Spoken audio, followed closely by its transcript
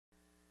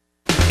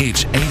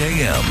It's 8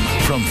 a.m.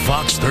 from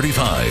Fox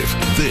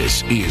 35.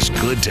 This is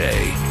Good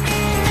Day.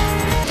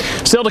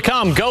 Still to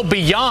come, go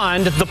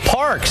beyond the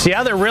parks.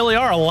 Yeah, there really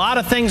are a lot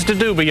of things to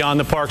do beyond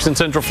the parks in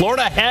Central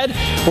Florida. Ahead,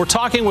 we're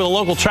talking with a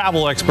local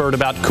travel expert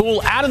about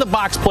cool,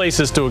 out-of-the-box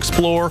places to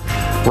explore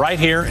right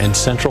here in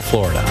Central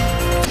Florida.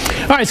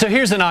 All right, so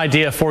here's an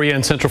idea for you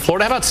in Central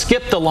Florida. How about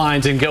skip the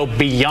lines and go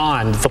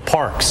beyond the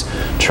parks?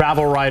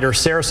 Travel writer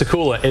Sarah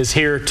Sekula is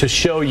here to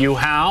show you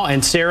how.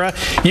 And Sarah,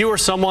 you are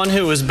someone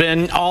who has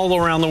been all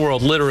around the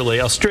world,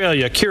 literally.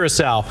 Australia,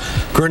 Curacao,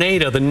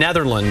 Grenada, the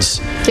Netherlands.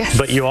 Yes.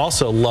 But you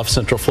also love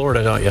Central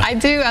Florida, don't you? I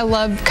do. I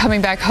love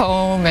coming back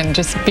home and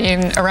just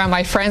being around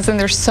my friends, and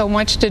there's so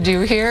much to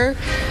do here.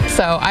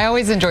 So I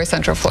always enjoy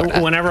Central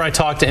Florida. Whenever I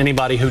talk to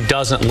anybody who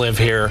doesn't live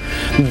here,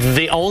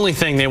 the only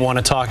thing they want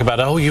to talk about,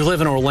 oh, you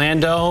live in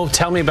Orlando?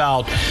 Tell me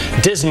about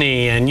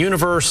Disney and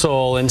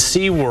Universal and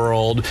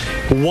SeaWorld.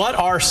 What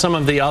are some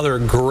of the other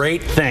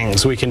great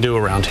things we can do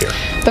around here?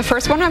 The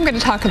first one I'm going to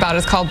talk about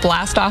is called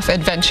Blast Off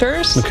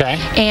Adventures. Okay.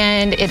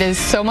 And it is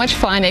so much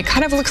fun. It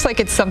kind of looks like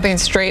it's something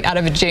straight out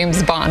of a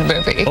James Bond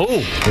movie. Oh,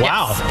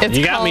 wow. Yes,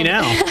 you got me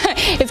now.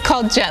 It's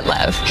called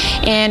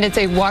JetLev, and it's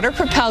a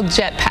water-propelled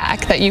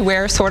jetpack that you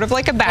wear sort of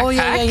like a backpack.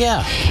 Oh,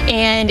 yeah.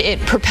 And it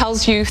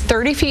propels you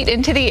 30 feet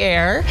into the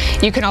air.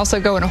 You can also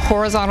go in a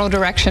horizontal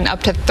direction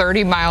up to 30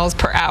 miles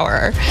per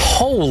hour.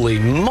 Holy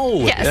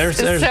moly. Yes.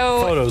 There's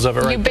photos of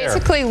it right there. You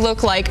basically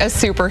look like a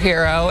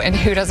superhero, and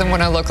who doesn't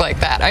want to look like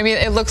that? I mean,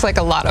 it looks like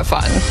a lot of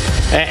fun.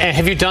 And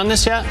have you done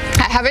this yet?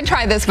 I haven't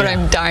tried this, but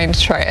I'm dying to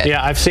try it.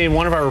 Yeah, I've seen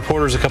one of our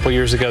reporters a couple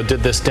years ago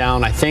did this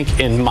down, I think,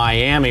 in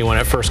Miami when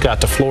it first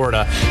got to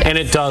Florida, and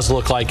it does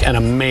look like an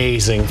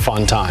amazing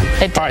fun time.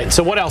 All right,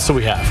 so what else do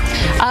we have?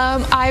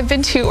 I've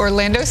been to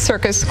Orlando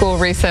Circus School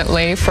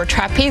recently for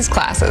trapeze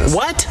classes.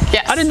 What?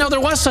 Yes. I didn't know there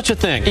was such a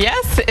thing.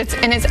 Yes,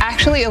 it's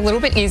actually a little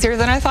bit easier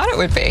than I thought it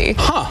would be.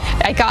 Huh.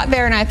 I got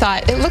there and I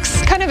thought, it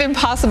looks kind of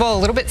impossible, a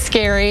little bit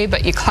scary,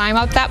 but you climb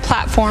up that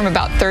platform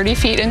about 30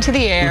 feet into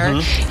the air.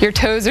 Your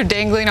toes are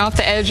dangling off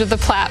the edge of the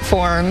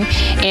platform,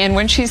 and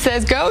when she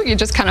says go, you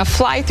just kind of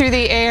fly through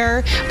the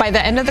air. By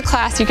the end of the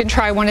class, you can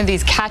try one of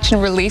these catch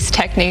and release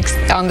techniques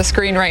on the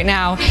screen right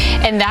now,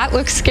 and that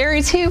looks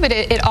scary too, but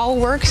it all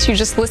works. You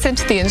just listen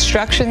to the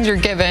instructions you're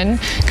given,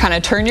 kind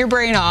of turn your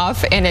brain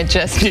off, and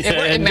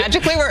it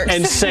magically works.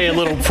 And say a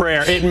little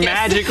prayer. It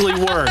magically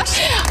works.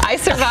 I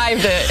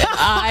survived it.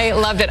 I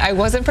loved it. I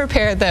wasn't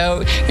prepared,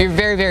 though. You're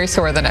very, very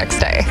sore the next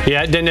day.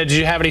 Yeah. Did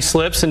you have any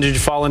slips, and did you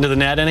fall into the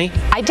net any?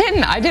 I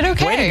didn't. I did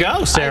okay. Way to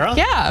go, Sarah.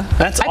 Yeah.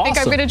 That's awesome. I think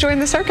I'm going to join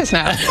the circus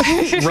now.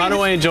 Run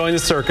away and join the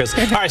circus.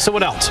 All right, so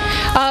what else?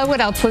 What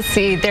else? Let's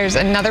see. There's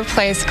another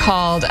place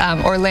called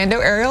Orlando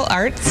Aerial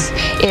Arts.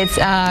 It's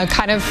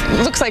kind of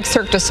looks like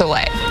Cirque du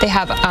Soleil. They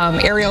have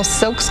aerial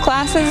silks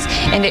classes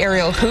and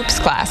aerial hoops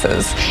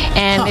classes,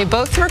 and they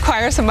both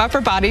require some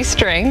upper body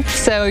strength,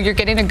 so you're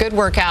getting a good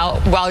workout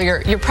while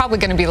you're probably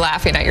going to be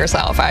laughing at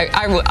yourself.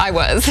 I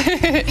was.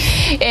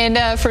 And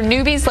for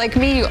newbies like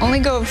me, you only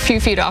go a few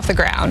feet off the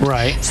ground.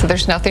 Right. So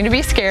there's nothing to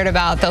be scared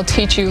about. They'll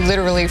teach you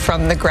literally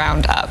from the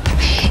ground up.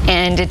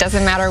 And it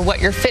doesn't matter what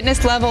your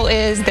fitness level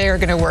is, they're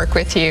going to work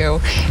with you.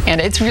 And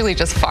it's really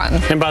just fun.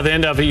 And by the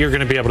end of it, you're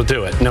going to be able to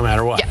do it no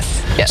matter what.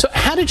 Yes. So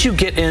how did you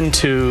get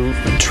into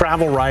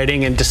travel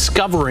writing and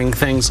discovering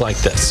things like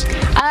this?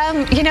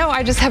 You know,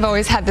 I just have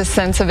always had this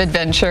sense of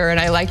adventure, and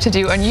I like to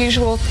do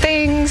unusual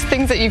things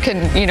that you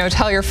can,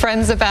 tell your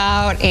friends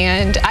about.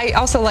 And I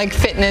also like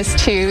fitness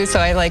too, so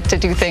I like to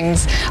do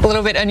things a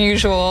little bit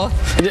unusual.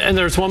 And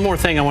there's one more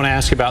thing I want to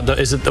ask you about.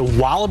 Is it the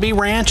Wallaby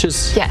Ranch?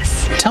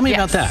 Yes. Tell me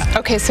about that.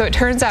 Okay, so it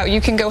turns out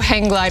you can go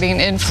hang gliding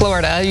in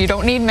Florida. You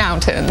don't need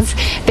mountains.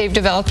 They've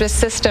developed a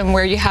system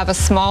where you have a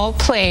small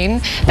plane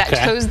that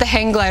tows the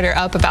hang glider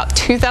up about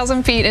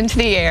 2,000 feet into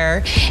the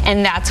air,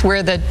 and that's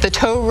where the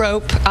tow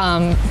rope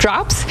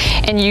drops,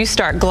 and you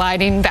start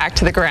gliding back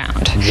to the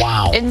ground.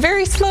 Wow. And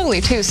very slowly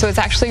too, so it's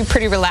actually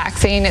pretty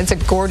relaxing. It's a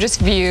gorgeous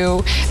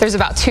view. There's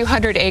about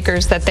 200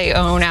 acres that they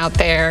own out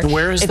there.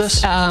 Where is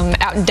this?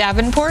 Out in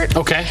Davenport.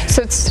 Okay.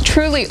 So it's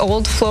truly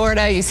old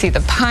Florida. You see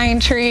the pine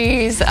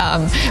trees,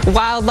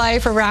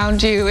 wildlife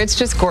around you. It's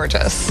just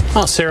gorgeous.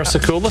 Well, Sarah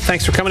Sekula,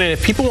 thanks for coming in.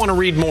 If people want to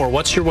read more,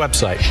 what's your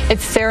website?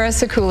 It's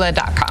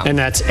sarahsekula.com. And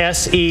that's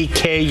Sekula.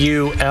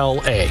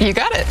 You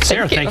got it.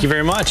 Sarah, thank you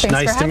very much. Thanks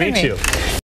nice for to meet having me. you.